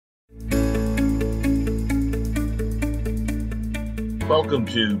Welcome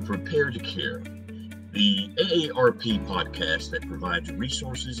to Prepare to Care, the AARP podcast that provides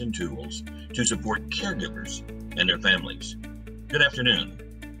resources and tools to support caregivers and their families. Good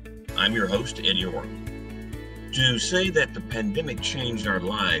afternoon. I'm your host, Eddie Orr. To say that the pandemic changed our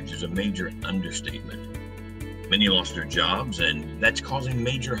lives is a major understatement. Many lost their jobs, and that's causing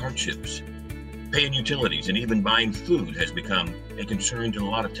major hardships. Paying utilities and even buying food has become a concern to a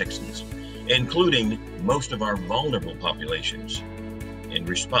lot of Texans, including most of our vulnerable populations. In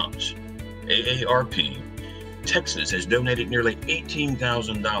response, AARP Texas has donated nearly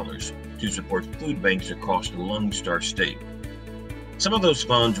 $18,000 to support food banks across the Lone Star State. Some of those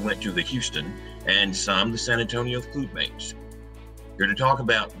funds went to the Houston and some the San Antonio food banks. Here to talk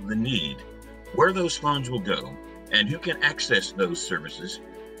about the need, where those funds will go, and who can access those services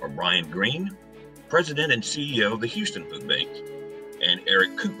are Brian Green, President and CEO of the Houston Food Bank, and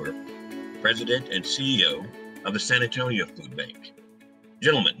Eric Cooper, President and CEO of the San Antonio Food Bank.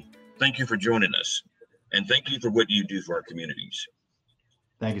 Gentlemen, thank you for joining us, and thank you for what you do for our communities.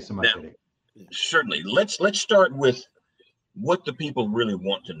 Thank you so much, now, Eddie. Certainly, let's start with what the people really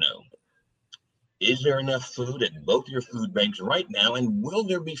want to know. Is there enough food at both your food banks right now, and will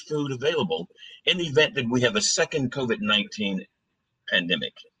there be food available in the event that we have a second COVID-19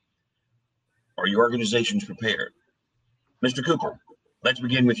 pandemic? Are your organizations prepared? Mr. Cooper, let's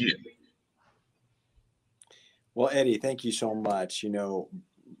begin with you. Well, Eddie, thank you so much.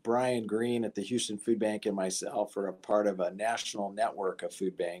 Brian Green at the Houston Food Bank and myself are a part of a national network of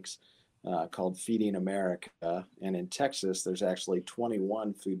food banks called Feeding America. And in Texas, there's actually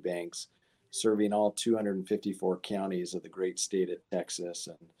 21 food banks serving all 254 counties of the great state of Texas.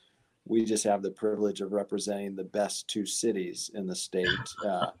 And we just have the privilege of representing the best two cities in the state.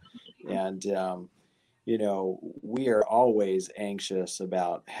 We are always anxious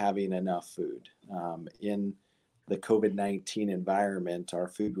about having enough food. In the COVID-19 environment, our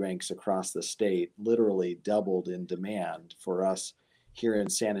food banks across the state literally doubled in demand. For us here in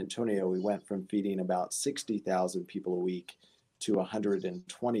San Antonio, we went from feeding about 60,000 people a week to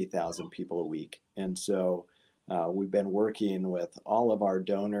 120,000 people a week. And so we've been working with all of our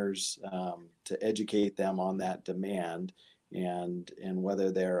donors to educate them on that demand, and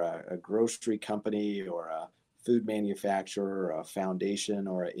whether they're a grocery company or a food manufacturer or a foundation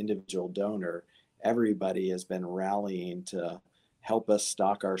or an individual donor, everybody has been rallying to help us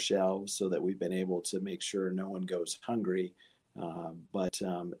stock our shelves so that we've been able to make sure no one goes hungry. But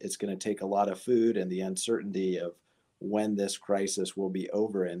it's going to take a lot of food, and the uncertainty of when this crisis will be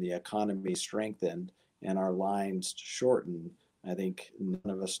over and the economy strengthened and our lines shorten. I think none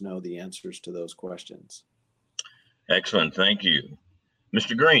of us know the answers to those questions. Excellent. Thank you.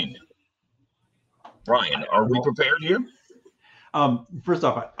 Mr. Green. Brian, are we prepared here? First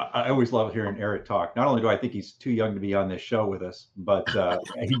off, I always love hearing Eric talk. Not only do I think he's too young to be on this show with us, but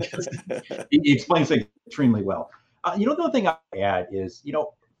he explains things extremely well. The other thing I add is,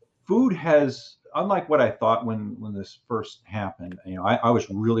 food has, unlike what I thought when this first happened, I was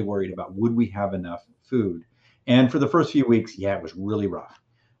really worried about would we have enough food. And for the first few weeks, it was really rough.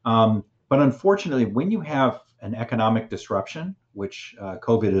 But unfortunately, when you have an economic disruption, which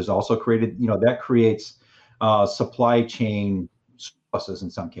COVID has also created, that creates supply chain surpluses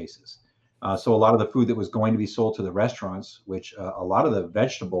in some cases. So a lot of the food that was going to be sold to the restaurants, which a lot of the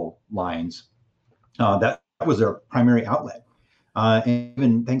vegetable lines, that was their primary outlet. And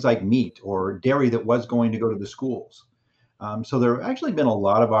even things like meat or dairy that was going to go to the schools. So there have actually been a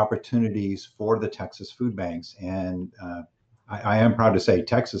lot of opportunities for the Texas food banks. And I am proud to say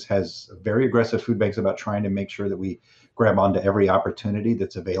Texas has very aggressive food banks about trying to make sure that we grab onto every opportunity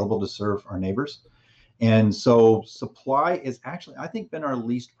that's available to serve our neighbors. And so supply is actually, I think, been our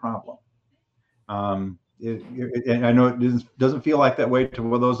least problem. And I know it doesn't feel like that way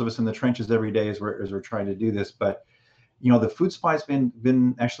to those of us in the trenches every day as we're trying to do this, but the food supply's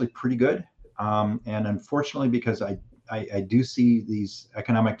been actually pretty good. And unfortunately, because I do see these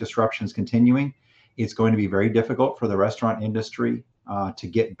economic disruptions continuing, it's going to be very difficult for the restaurant industry to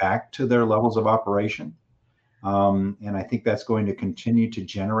get back to their levels of operation. And I think that's going to continue to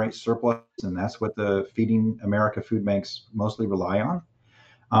generate surplus, and that's what the Feeding America food banks mostly rely on.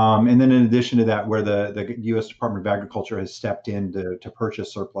 And then in addition to that, where the U.S. Department of Agriculture has stepped in to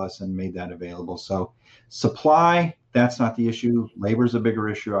purchase surplus and made that available. So supply, that's not the issue. Labor is a bigger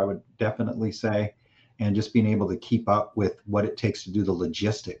issue, I would definitely say. And just being able to keep up with what it takes to do the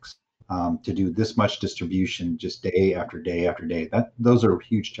logistics, to do this much distribution just day after day after day. Those are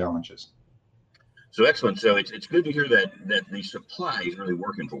huge challenges. So excellent. So it's good to hear that the supply is really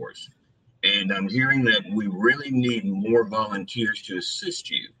working for us. And I'm hearing that we really need more volunteers to assist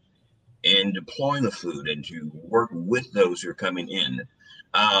you and deploying the food and to work with those who are coming in.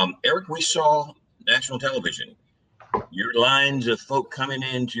 Eric, we saw national television, your lines of folk coming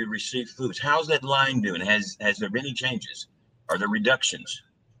in to receive foods. How's that line doing? Has there been any changes? Are there reductions?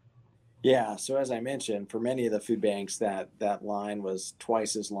 Yeah, so as I mentioned, for many of the food banks, that line was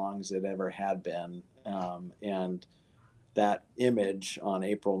twice as long as it ever had been. And that image on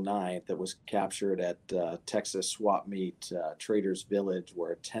April 9th that was captured at Texas Swap Meet Traders Village,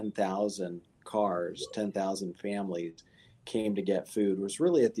 where 10,000 cars, 10,000 families came to get food, was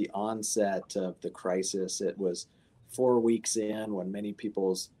really at the onset of the crisis. It was 4 weeks in, when many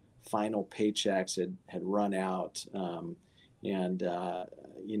people's final paychecks had run out.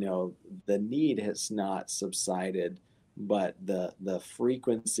 You know, the need has not subsided, but the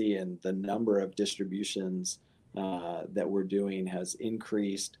frequency and the number of distributions that we're doing has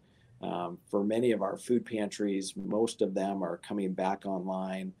increased. For many of our food pantries, most of them are coming back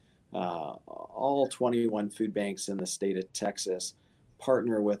online. All 21 food banks in the state of Texas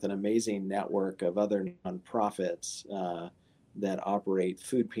partner with an amazing network of other nonprofits that operate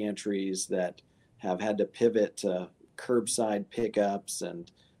food pantries that have had to pivot to curbside pickups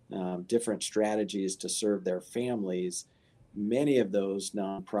and different strategies to serve their families. Many of those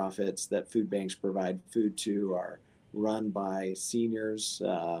nonprofits that food banks provide food to are run by seniors,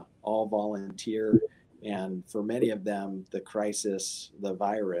 all volunteer. And for many of them, the crisis, the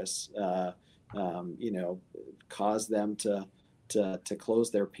virus, you know, caused them to close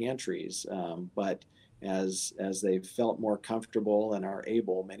their pantries. But as they've felt more comfortable and are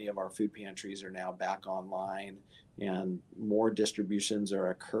able, many of our food pantries are now back online, and more distributions are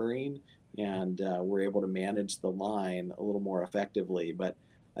occurring, and we're able to manage the line a little more effectively. But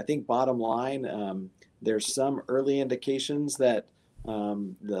I think bottom line, there's some early indications that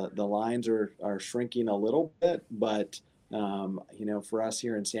the lines are shrinking a little bit, but you know, for us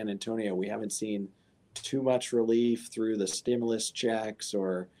here in San Antonio, we haven't seen too much relief through the stimulus checks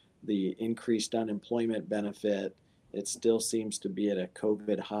or the increased unemployment benefit. It still seems to be at a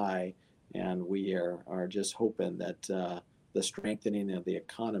COVID high, and we are just hoping that the strengthening of the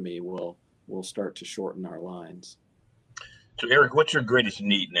economy will start to shorten our lines. So, Eric, what's your greatest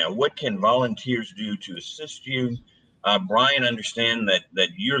need now? What can volunteers do to assist you? Brian, understand that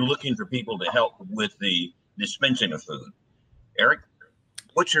you're looking for people to help with the dispensing of food. Eric,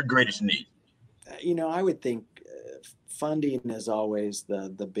 what's your greatest need? You know, I would think funding is always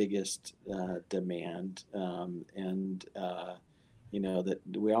the biggest demand, and you know, that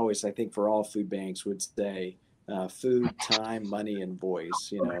we always, I think for all food banks, would say food, time, money, and voice.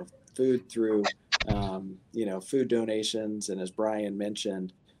 You know, food through you know, food donations, and as Brian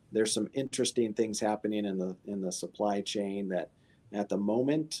mentioned, there's some interesting things happening in the supply chain that at the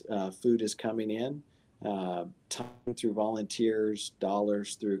moment food is coming in. Time through volunteers,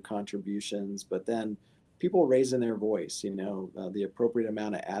 dollars through contributions, but then people raising their voice, you know, the appropriate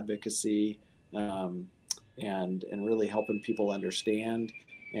amount of advocacy, and really helping people understand,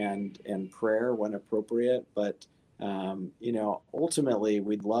 and prayer when appropriate. But you know, ultimately,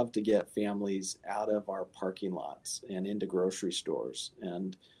 we'd love to get families out of our parking lots and into grocery stores.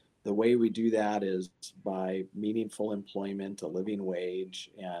 And the way we do that is by meaningful employment, a living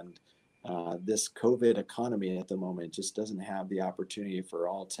wage, and this COVID economy at the moment just doesn't have the opportunity for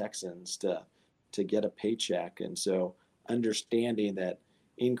all Texans to get a paycheck. And so understanding that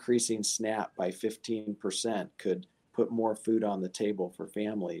increasing SNAP by 15% could put more food on the table for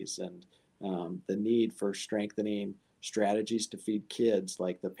families, and the need for strengthening strategies to feed kids,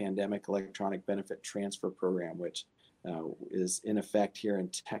 like the Pandemic Electronic Benefit Transfer Program, which is in effect here in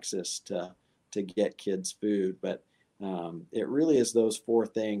Texas to get kids food. But it really is those four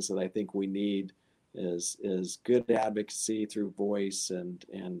things that I think we need: is good advocacy through voice, and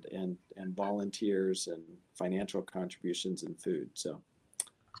volunteers, and financial contributions, and food. So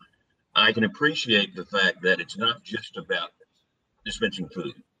I can appreciate the fact that it's not just about dispensing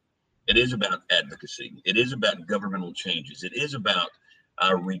food. It is about advocacy. It is about governmental changes. It is about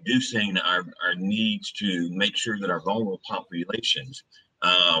reducing our needs to make sure that our vulnerable populations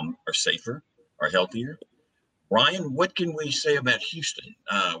are safer, are healthier. Brian, what can we say about Houston?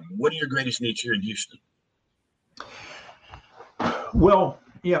 What are your greatest needs here in Houston? Well,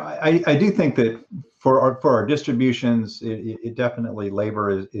 yeah, I do think that for our distributions, it definitely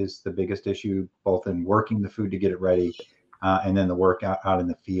labor is the biggest issue, both in working the food to get it ready, and then the work out in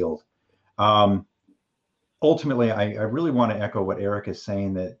the field. Ultimately, I really want to echo what Eric is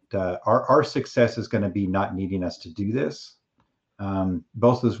saying, that our success is going to be not needing us to do this.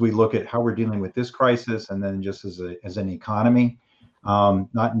 Both as we look at how we're dealing with this crisis, and then just as an economy,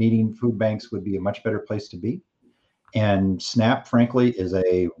 not needing food banks would be a much better place to be. And SNAP, frankly, is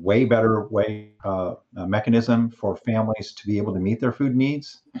a way better way, a mechanism for families to be able to meet their food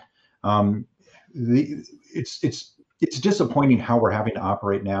needs. Um, it's disappointing how we're having to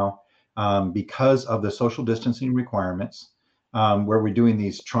operate now, because of the social distancing requirements, where we're doing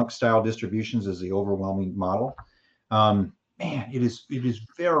these trunk style distributions as the overwhelming model. Man, it is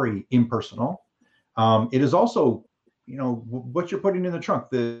very impersonal. It is also, what you're putting in the trunk.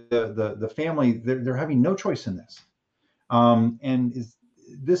 The family, they're having no choice in this.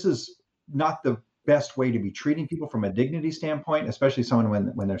 This is not the best way to be treating people from a dignity standpoint, especially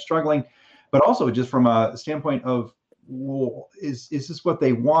someone when they're struggling, but also just from a standpoint of, well, is this what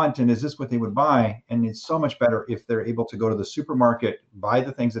they want, and is this what they would buy? And it's so much better if they're able to go to the supermarket, buy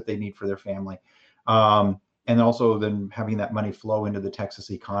the things that they need for their family, and also then having that money flow into the Texas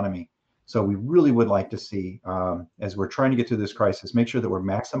economy. So we really would like to see, as we're trying to get through this crisis, make sure that we're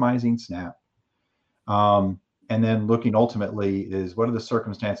maximizing SNAP. And then looking ultimately is, what are the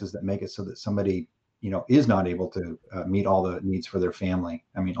circumstances that make it so that somebody, is not able to meet all the needs for their family.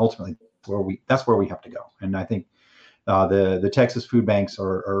 I mean, ultimately, that's where we have to go. And I think the Texas food banks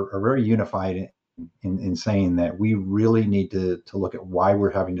are very unified in saying that we really need to look at why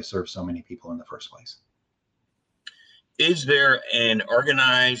we're having to serve so many people in the first place. Is there an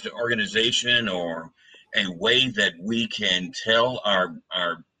organized organization or a way that we can tell our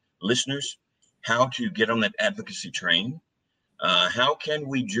listeners how to get on that advocacy train? How can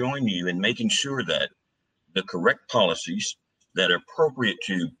we join you in making sure that the correct policies that are appropriate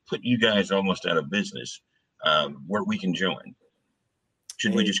to put you guys almost out of business, where we can join?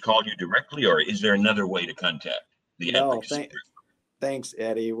 Should we just call you directly, or is there another way to contact the advocacy group? Thanks,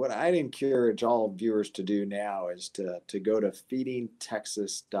 Eddie. What I'd encourage all viewers to do now is to go to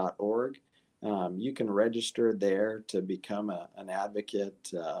feedingtexas.org. You can register there to become an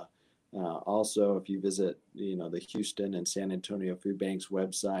advocate. Also, if you visit, the Houston and San Antonio Food Banks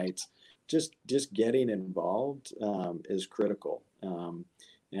websites, just getting involved is critical. And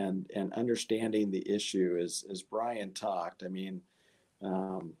understanding the issue, as Brian talked. I mean,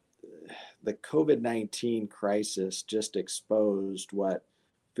 the COVID-19 crisis just exposed what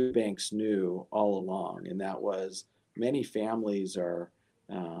food banks knew all along, and that was many families are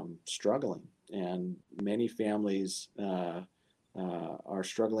struggling, and many families are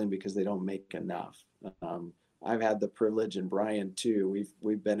struggling because they don't make enough. I've had the privilege, and Brian too,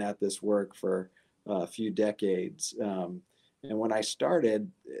 we've been at this work for a few decades. And when I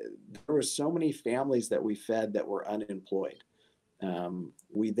started, there were so many families that we fed that were unemployed.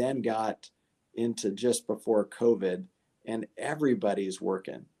 We then got into just before COVID, and everybody's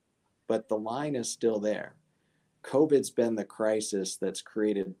working, but the line is still there. COVID's been the crisis that's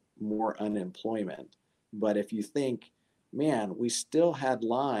created more unemployment. But if you think, man, we still had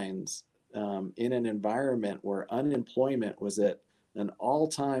lines in an environment where unemployment was at an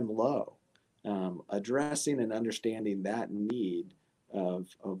all-time low. Addressing and understanding that need of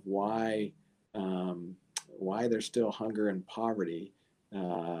why there's still hunger and poverty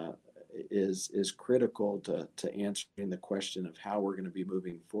is critical to answering the question of how we're going to be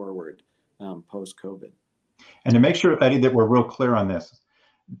moving forward post-COVID. And to make sure, Eddie, that we're real clear on this,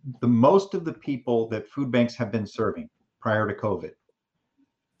 the most of the people that food banks have been serving prior to COVID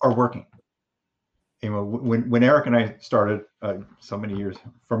are working. When Eric and I started so many years,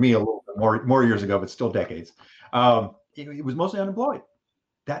 for me a little bit more years ago, but still decades, it was mostly unemployed.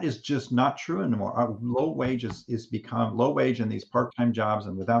 That is just not true anymore. Our low wage is become low wage, and these part-time jobs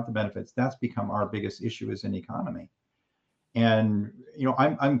and without the benefits, that's become our biggest issue as an economy. And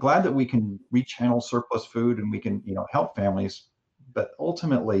I'm glad that we can rechannel surplus food and we can help families, but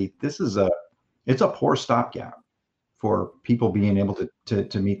ultimately it's a poor stopgap for people being able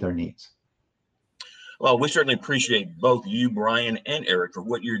to meet their needs. Well, we certainly appreciate both you, Brian, and Eric for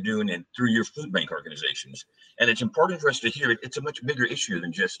what you're doing and through your food bank organizations. And it's important for us to hear it's a much bigger issue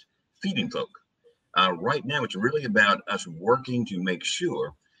than just feeding folk. Right now, it's really about us working to make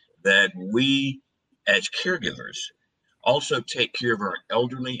sure that we, as caregivers, also take care of our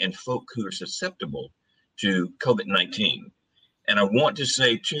elderly and folk who are susceptible to COVID-19. And I want to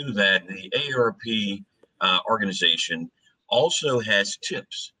say, too, that the AARP organization also has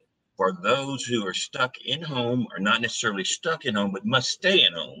tips for those who are stuck in home, or not necessarily stuck in home, but must stay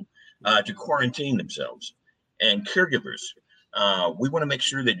in home to quarantine themselves. And caregivers, we want to make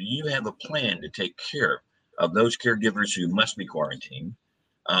sure that you have a plan to take care of those caregivers who must be quarantined.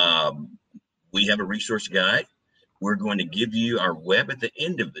 We have a resource guide. We're going to give you our web at the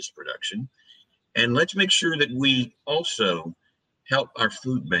end of this production. And let's make sure that we also help our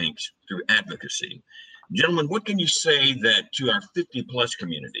food banks through advocacy. Gentlemen, what can you say that to our 50 plus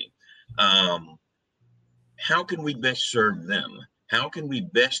community? how can we best serve them? How can we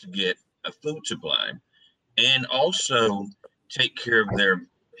best get a food supply and also take care of their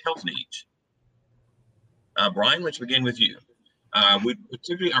health needs? Brian, let's begin with you. We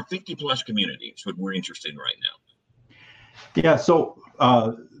particularly our 50+ communities, what we're interested in right now. Yeah, so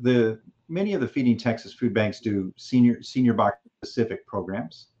the many of the Feeding Texas food banks do senior box specific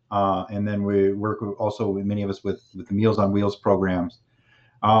programs, and then we work also with many of us with the Meals on Wheels programs,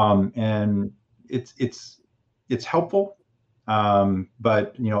 and it's helpful,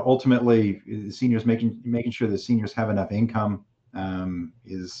 but ultimately the seniors making sure the seniors have enough income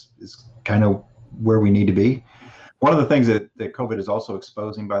is kind of where we need to be. One of the things that COVID is also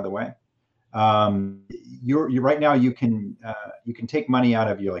exposing, by the way, you're right now you can take money out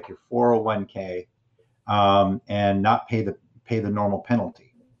of your 401k and not pay the normal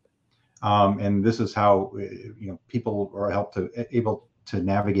penalty, and this is how people are able to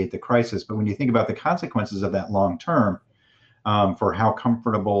navigate the crisis. But when you think about the consequences of that long term, for how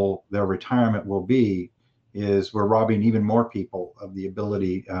comfortable their retirement will be, is we're robbing even more people of the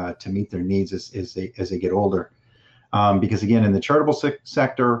ability to meet their needs as they get older. Because again, in the charitable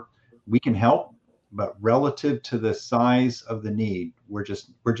sector, we can help, but relative to the size of the need, we're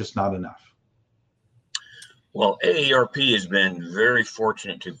just not enough. Well, AARP has been very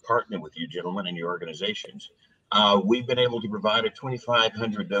fortunate to partner with you gentlemen and your organizations. We've been able to provide a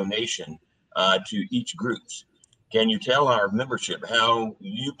 $2,500 donation to each groups. Can you tell our membership how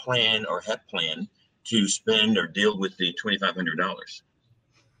you plan or have planned to spend or deal with the $2,500?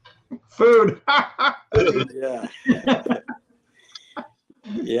 Food. Yeah.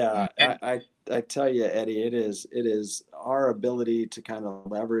 Yeah, I tell you, Eddie, it is our ability to kind of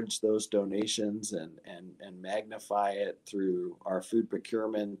leverage those donations and magnify it through our food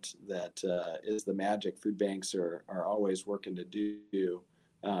procurement that is the magic food banks are always working to do.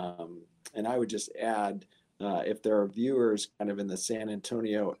 And I would just add, if there are viewers kind of in the San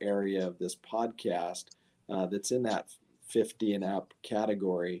Antonio area of this podcast that's in that 50 and up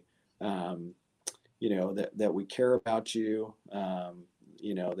category, that we care about you,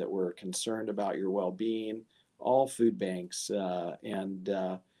 that we're concerned about your well-being, all food banks, and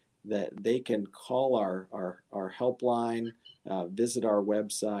that they can call our helpline, visit our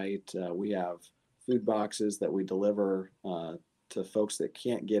website. We have food boxes that we deliver to folks that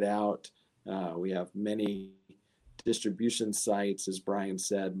can't get out. We have many distribution sites. As Brian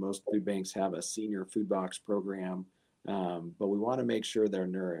said, most food banks have a senior food box program, but we want to make sure they're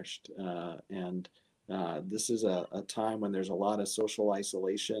nourished. And this is a time when there's a lot of social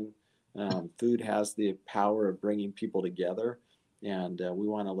isolation. Food has the power of bringing people together, and we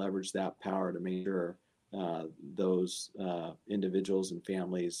want to leverage that power to make sure those individuals and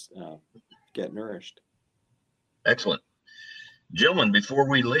families get nourished. Excellent. Gentlemen, before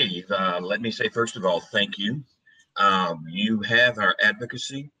we leave, let me say, first of all, thank you. You have our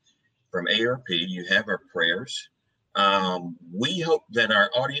advocacy from AARP. You have our prayers. We hope that our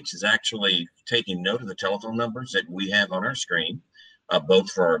audience is actually taking note of the telephone numbers that we have on our screen, both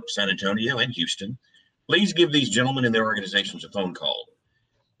for San Antonio and Houston. Please give these gentlemen and their organizations a phone call.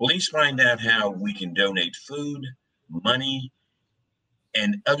 Please find out how we can donate food, money,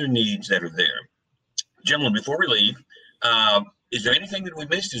 and other needs that are there. Gentlemen, before we leave, is there anything that we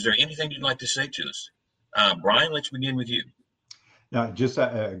missed? Is there anything you'd like to say to us? Brian, let's begin with you. No, just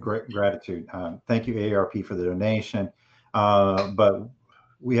a great gratitude. Thank you, AARP, for the donation. But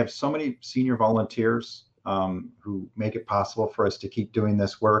we have so many senior volunteers who make it possible for us to keep doing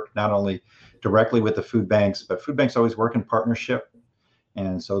this work, not only directly with the food banks, but food banks always work in partnership.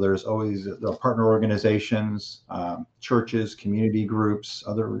 And so there's always the partner organizations, churches, community groups,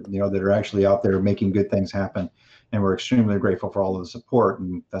 other, that are actually out there making good things happen. And we're extremely grateful for all of the support,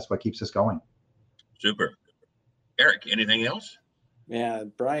 and that's what keeps us going. Super. Eric, anything else?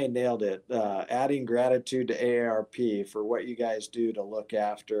 Man, Brian nailed it. Adding gratitude to AARP for what you guys do to look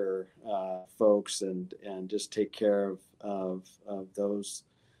after folks and just take care of those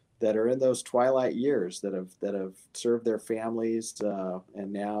that are in those twilight years that have served their families,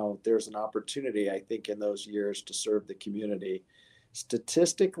 and now there's an opportunity, I think, in those years to serve the community.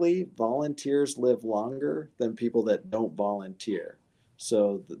 Statistically, volunteers live longer than people that don't volunteer.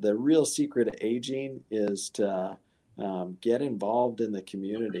 So the real secret of aging is to get involved in the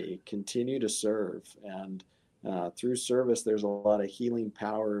community, continue to serve, and through service, there's a lot of healing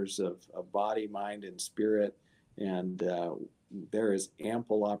powers of body, mind, and spirit, and there is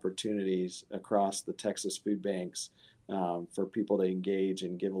ample opportunities across the Texas food banks for people to engage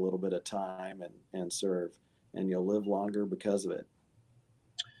and give a little bit of time and serve, and you'll live longer because of it.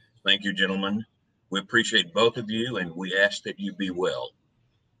 Thank you, gentlemen. We appreciate both of you, and we ask that you be well.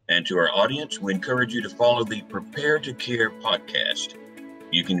 And to our audience, we encourage you to follow the Prepare to Care podcast.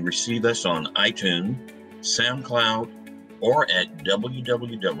 You can receive us on iTunes, SoundCloud, or at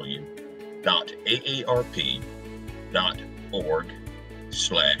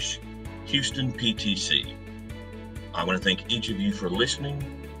www.aarp.org/HoustonPTC. I want to thank each of you for listening,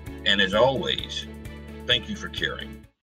 and as always, thank you for caring.